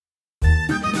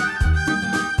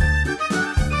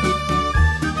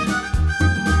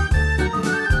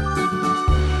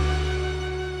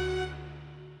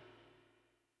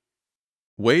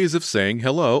Ways of saying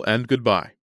hello and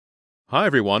goodbye. Hi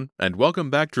everyone, and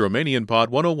welcome back to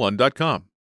RomanianPod101.com.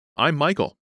 I'm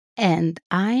Michael. And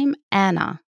I'm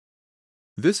Anna.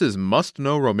 This is Must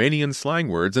Know Romanian Slang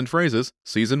Words and Phrases,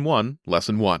 Season 1,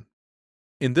 Lesson 1.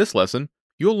 In this lesson,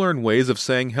 you'll learn ways of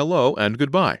saying hello and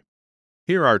goodbye.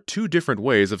 Here are 2 different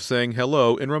ways of saying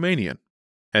hello in Romanian,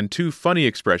 and 2 funny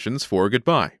expressions for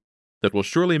goodbye that will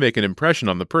surely make an impression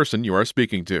on the person you are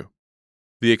speaking to.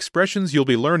 The expressions you'll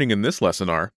be learning in this lesson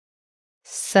are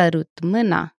Sărut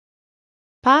mâna.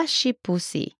 Pa și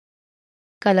pusi.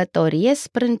 Călătorie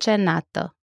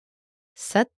sprâncenată.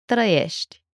 Să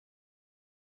trăiești.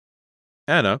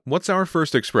 Anna, what's our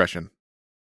first expression?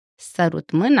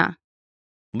 Sărut mâna.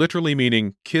 Literally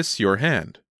meaning kiss your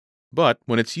hand. But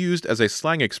when it's used as a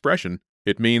slang expression,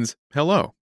 it means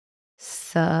hello.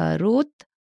 Sărut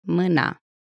mâna.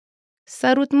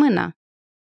 Sărut mâna.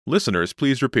 Listeners,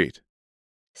 please repeat.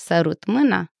 Sărut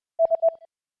mâna.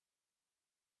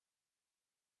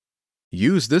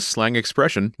 Use this slang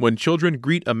expression when children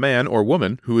greet a man or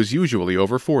woman who is usually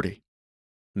over 40.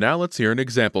 Now let's hear an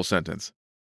example sentence.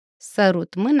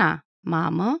 Sărut mâna,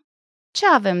 mamă. Ce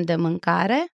avem de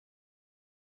mâncare?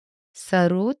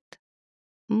 Sărut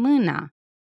mâna.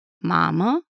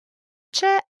 Mamă, ce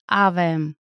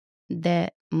avem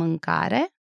de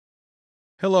mâncare?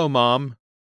 Hello, Mom.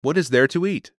 What is there to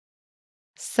eat?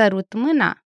 Sărut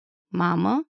mâna.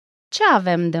 Mamă, ce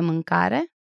avem de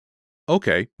mâncare?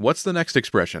 Okay, what's the next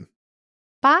expression?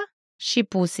 Pa și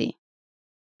pusi.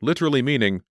 Literally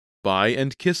meaning bye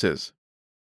and kisses.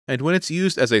 And when it's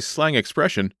used as a slang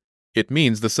expression, it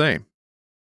means the same.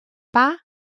 Pa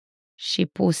și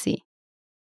pusi.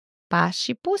 Pa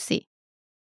și pusi.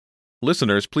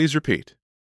 Listeners, please repeat.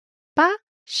 Pa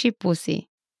și pusi.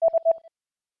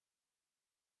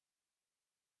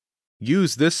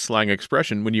 Use this slang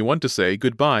expression when you want to say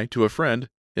goodbye to a friend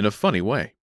in a funny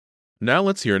way. Now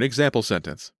let's hear an example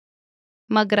sentence.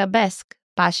 Mă grăbesc.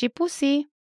 Pa și pusi.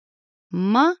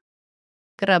 Mă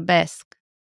grăbesc.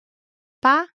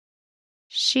 Pa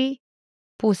și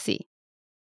pusi.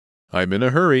 I'm in a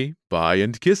hurry. Bye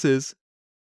and kisses.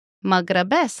 Mă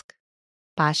grăbesc.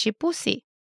 Pa și pusi.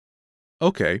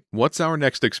 Okay, what's our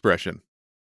next expression?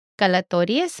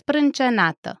 Călătorie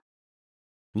sprâncenată.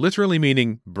 Literally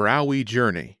meaning browy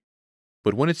journey.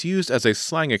 But when it's used as a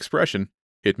slang expression,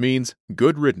 it means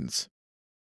good riddance.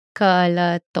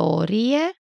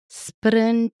 Călătorie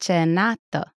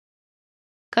sprâncenată.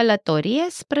 Călătorie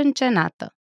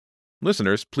sprâncenată.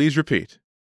 Listeners, please repeat.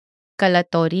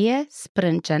 Călătorie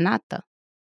sprâncenată.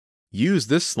 Use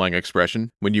this slang expression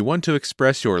when you want to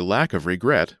express your lack of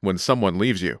regret when someone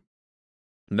leaves you.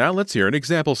 Now let's hear an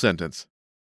example sentence.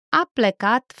 A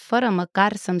plecat fără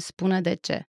măcar să-mi spună de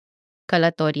ce.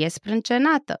 Călătorie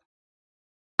sprâncenată.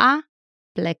 A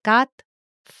plecat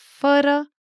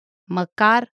fără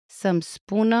măcar să-mi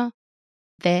spună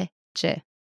de ce.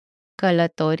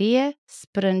 Călătorie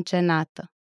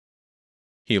sprâncenată.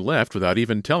 He left without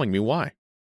even telling me why.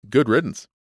 Good riddance.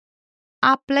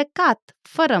 A plecat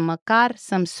fără măcar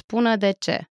să-mi spună de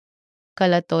ce.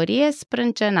 Călătorie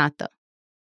sprâncenată.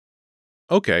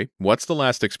 Okay, what's the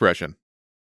last expression?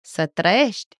 Să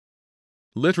trăiești.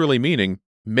 Literally meaning,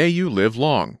 may you live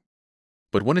long.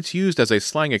 But when it's used as a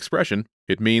slang expression,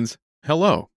 it means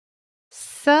hello.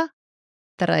 Să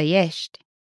trăiești.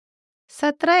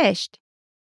 Să trăiești.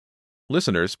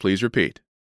 Listeners, please repeat.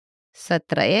 Să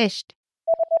trăiești.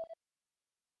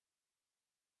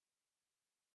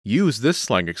 Use this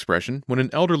slang expression when an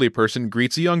elderly person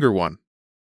greets a younger one.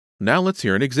 Now let's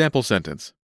hear an example sentence.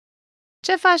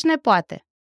 Ce faci, nepoate?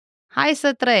 Hai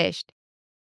să trăiești.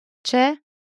 Ce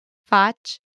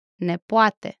faci,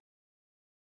 nepoate?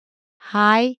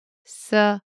 Hai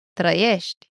să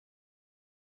trăiești.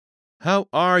 How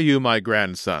are you, my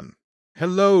grandson?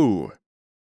 Hello.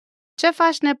 Ce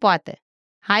faci, nepoate?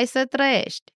 Hai să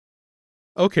trăiești.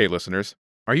 Okay, listeners,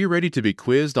 are you ready to be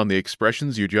quizzed on the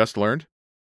expressions you just learned?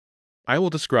 I will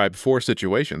describe 4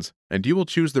 situations, and you will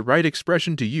choose the right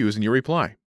expression to use in your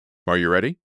reply. Are you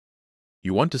ready?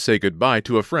 You want to say goodbye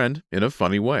to a friend in a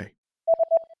funny way.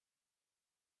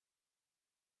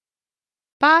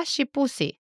 Pa și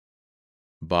pusi.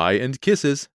 Bye and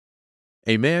kisses.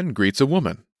 A man greets a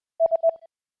woman.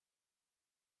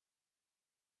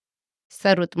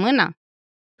 Sărut mâna.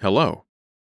 Hello.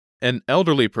 An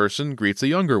elderly person greets a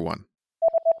younger one.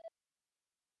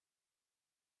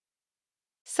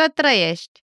 Să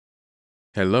trăiești.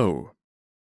 Hello.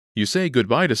 You say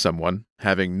goodbye to someone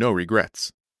having no regrets.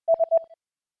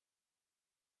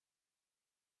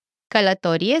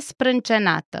 Călătorie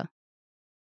sprâncenată.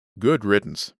 Good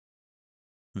riddance.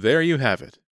 There you have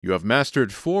it. You have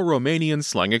mastered 4 Romanian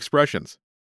slang expressions.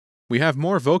 We have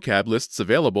more vocab lists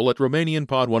available at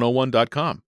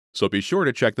RomanianPod101.com, so be sure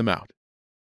to check them out.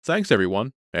 Thanks,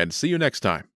 everyone, and see you next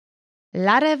time.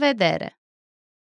 La revedere!